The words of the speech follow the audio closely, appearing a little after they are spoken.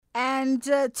And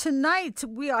tonight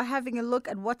we are having a look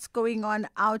at what's going on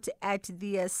out at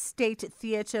the State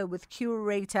Theatre with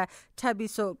Curator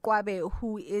Thabiso Qwabe,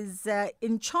 who is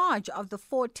in charge of the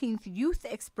 14th Youth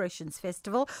Expressions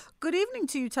Festival. Good evening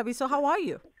to you, Thabiso. How are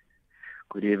you?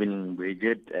 Good evening,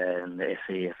 Bridget and the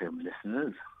SAFM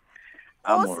listeners.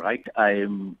 I'm Awesome. all right.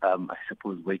 I'm, I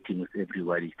suppose, waiting with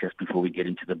everybody just before we get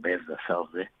into the bevs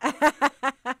ourselves.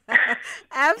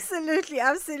 Absolutely,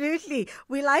 absolutely.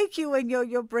 We like you when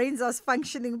your brains are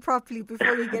functioning properly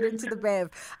before you get into the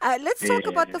bev. Let's talk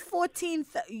about the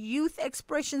 14th Youth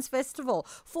Expressions Festival.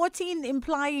 14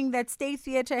 implying that State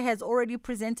Theatre has already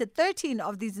presented 13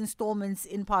 of these installments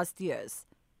in past years.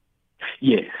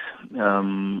 Yes.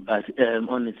 On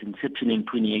its inception in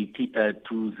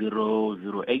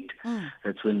 2008,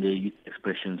 that's when the Youth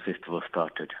Expression Festival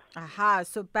started. Aha,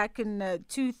 so back in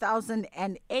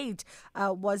 2008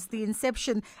 was the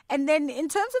inception. And then in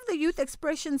terms of the Youth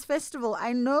Expressions Festival,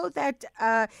 I know that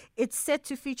it's set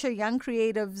to feature young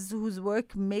creatives whose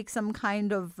work makes some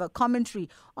kind of commentary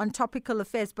on topical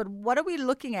affairs. But what are we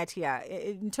looking at here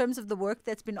in terms of the work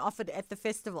that's been offered at the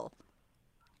festival?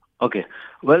 Okay.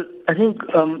 Well, I think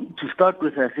to start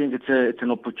with, I think it's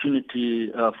an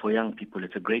opportunity for young people.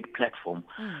 It's a great platform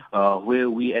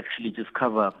where we actually just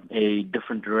cover a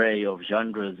different array of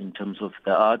genres in terms of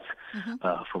the arts,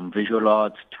 from visual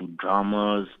arts to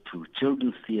dramas to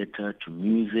children's theatre to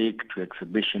music to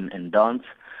exhibition and dance.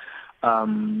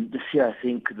 This year, I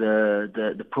think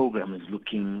the program is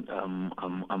looking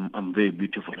very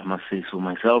beautiful, I must say so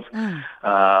myself.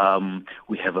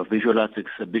 We have a visual arts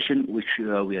exhibition, which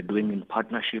we are doing in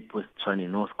partnership with Tshwane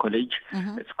North College.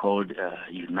 It's called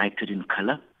United in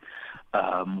Color.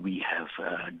 We have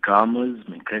dramas,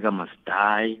 McGregor Must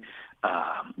Die,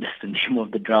 that's the name of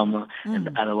the drama, and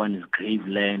the other one is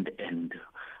Graveland and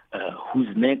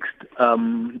Who's Next.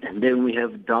 And then we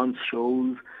have dance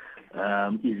shows,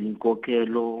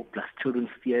 Izinkokelo, plus children's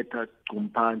theatre,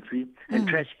 Kumpansi, and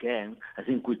Trash Gang, I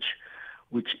think, which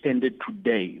ended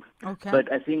today. Okay.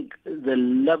 But I think the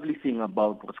lovely thing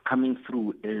about what's coming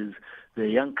through is the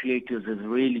young creators has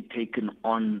really taken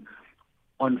on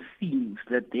themes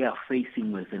that they are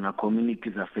facing with and our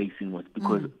communities are facing with,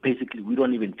 because basically we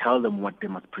don't even tell them what they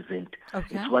must present.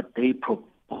 Okay. It's what they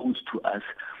propose to us,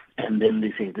 and then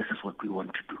they say, this is what we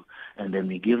want to do. And then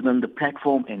we give them the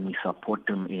platform and we support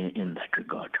them in that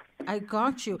regard. I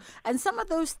got you. And some of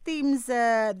those themes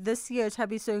this year,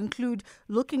 Thabiso, include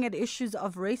looking at issues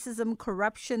of racism,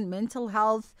 corruption, mental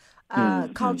health,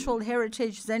 cultural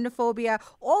heritage, xenophobia,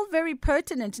 all very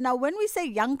pertinent. Now, when we say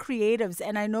young creatives,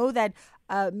 and I know that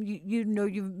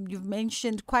you've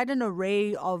mentioned quite an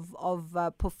array of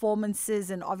performances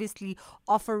and obviously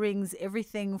offerings,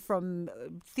 everything from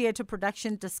theatre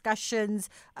production, discussions,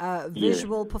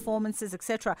 visual performances,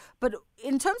 etc. But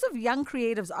in terms of young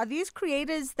creatives, are these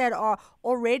creators that are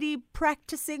already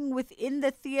practicing within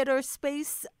the theatre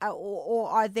space, or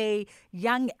are they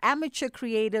young amateur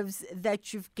creatives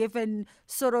that you've given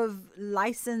sort of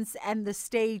license and the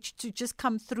stage to just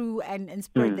come through and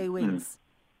spread their wings?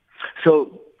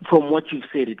 So from what you've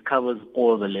said, it covers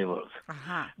all the levels,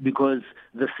 because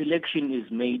the selection is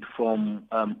made from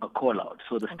a call-out.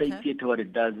 So the State Theatre, what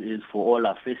it does is for all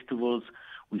our festivals,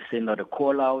 we send out a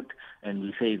call-out and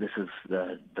we say this is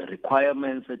the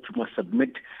requirements that you must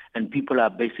submit, and people are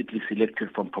basically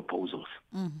selected from proposals.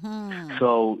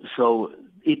 So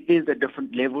it is the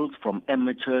different levels, from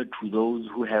amateur to those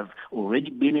who have already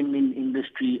been in the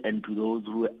industry and to those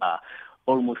who are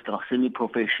almost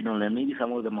semi-professional, and maybe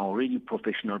some of them are already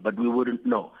professional, but we wouldn't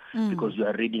know because we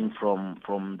are reading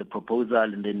from the proposal,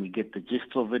 and then we get the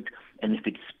gist of it, and if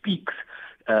it speaks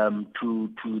to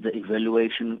the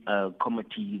evaluation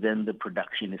committee, then the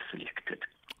production is selected.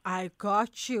 I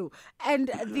got you. And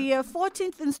the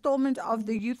 14th installment of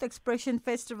the Youth Expression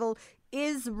Festival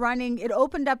is running. It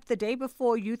opened up the day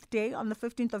before Youth Day on the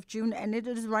 15th of June, and it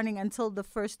is running until the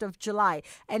 1st of July.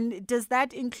 And does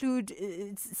that include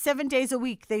 7 days a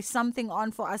week? There's something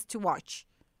on for us to watch?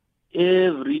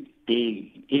 Every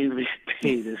day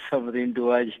there's something to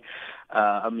watch.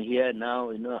 I'm here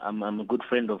now, I'm a good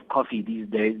friend of coffee these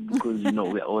days because,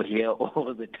 we're all here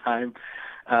all the time.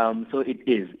 So it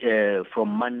is from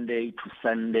Monday to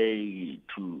Sunday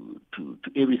to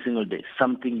every single day.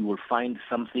 Something, you will find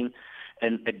something.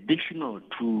 And additional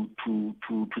to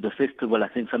the festival, I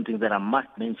think something that I must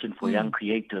mention for young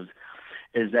creators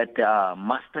is that there are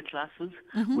master classes,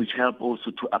 which help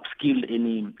also to upskill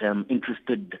any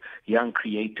interested young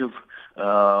creative.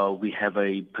 We have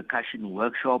a percussion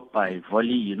workshop by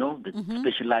Volley, that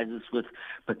specializes with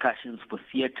percussions for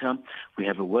theater. We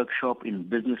have a workshop in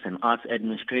business and arts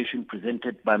administration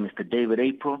presented by Mr. David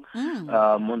April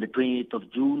on the 28th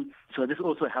of June. So this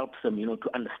also helps them, to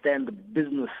understand the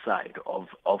business side of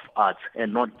arts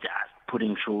and not just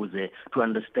putting shows there, to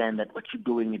understand that what you're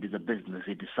doing, it is a business.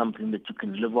 It is something that you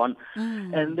can live on.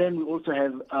 And then we also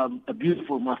have a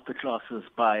beautiful master classes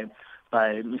by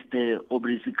Mr.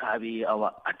 Obrisi Kabi,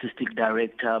 our artistic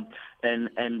director,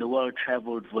 and the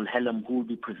world-traveled Wilhelm, who will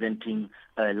be presenting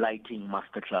a lighting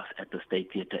masterclass at the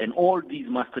State Theatre. And all these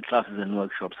masterclasses and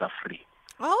workshops are free.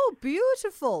 Oh,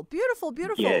 beautiful, beautiful,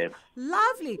 beautiful. Yeah.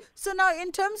 Lovely. So now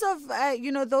in terms of,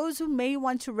 those who may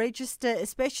want to register,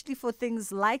 especially for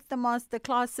things like the master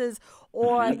classes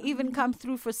or even come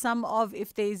through for some of,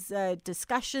 if there's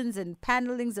discussions and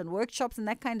panelings and workshops and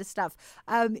that kind of stuff,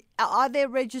 are there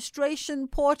registration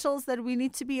portals that we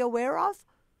need to be aware of?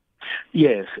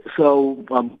 Yes. So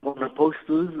on the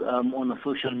posters, on the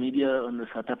social media, on the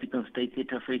South African State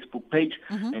Theatre Facebook page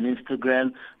and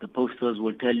Instagram, the posters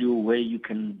will tell you where you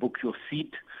can book your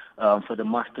seat for the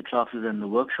master classes and the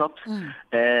workshops.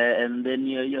 And then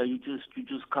you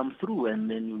just come through, and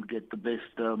then you'll get the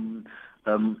best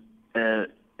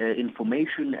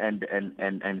information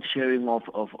and sharing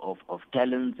of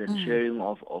talents and sharing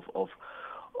of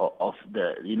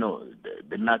the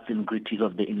the nuts and gritties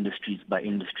of the industries by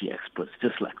industry experts,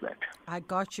 just like that. I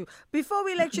got you. Before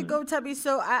we let you go,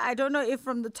 Thabiso, I don't know if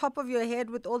from the top of your head,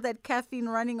 with all that caffeine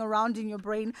running around in your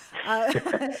brain,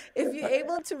 if you're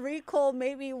able to recall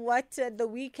maybe what the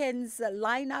weekend's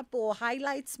lineup or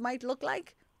highlights might look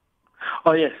like.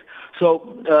 Oh yes.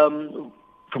 So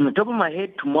from the top of my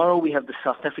head, tomorrow we have the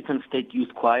South African State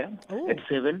Youth Choir at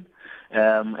 7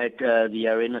 at the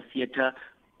Arena Theatre.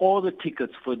 All the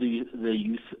tickets for the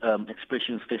Youth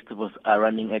Expressions Festivals are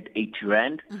running at 80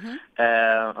 Rand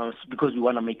because we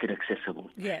want to make it accessible.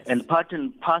 Yes. And part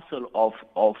and parcel of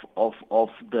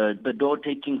the door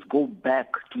takings go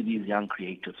back to these young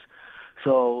creatives.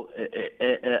 So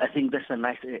I think that's a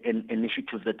nice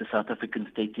initiative that the South African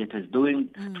State Theatre is doing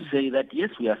to say that,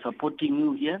 yes, we are supporting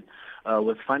you here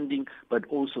with funding, but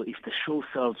also if the show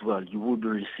sells well, you will be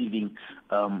receiving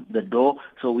the door.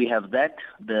 So we have that,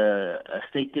 the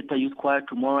State Theatre Youth Choir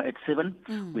tomorrow at 7.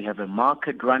 We have a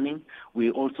market running.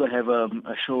 We also have a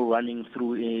show running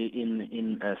through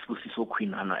in Sibusiso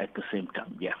Quinana at the same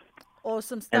time. Yeah.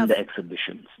 Awesome stuff. And the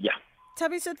exhibitions. Yeah.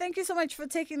 Thabiso, thank you so much for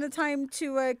taking the time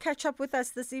to catch up with us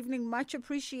this evening. Much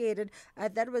appreciated.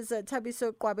 That was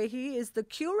Thabiso Qwabe. He is the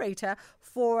curator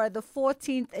for the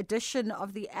 14th edition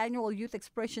of the annual Youth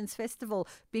Expressions Festival,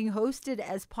 being hosted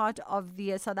as part of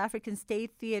the South African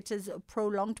State Theatre's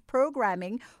prolonged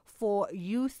programming for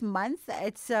Youth Month.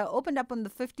 It's opened up on the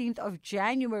 15th of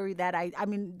January, the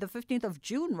 15th of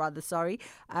June, rather,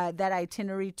 that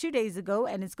itinerary 2 days ago,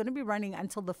 and it's going to be running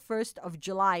until the 1st of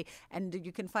July. And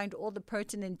you can find all the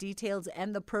pertinent details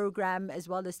and the program, as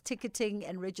well as ticketing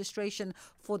and registration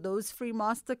for those free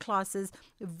master classes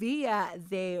via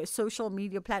their social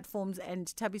media platforms. And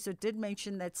Thabiso did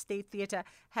mention that State Theatre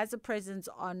has a presence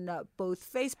on both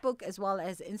Facebook as well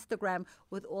as Instagram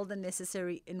with all the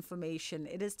necessary information.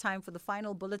 It is time for the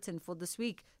final bulletin for this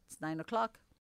week. It's 9 o'clock.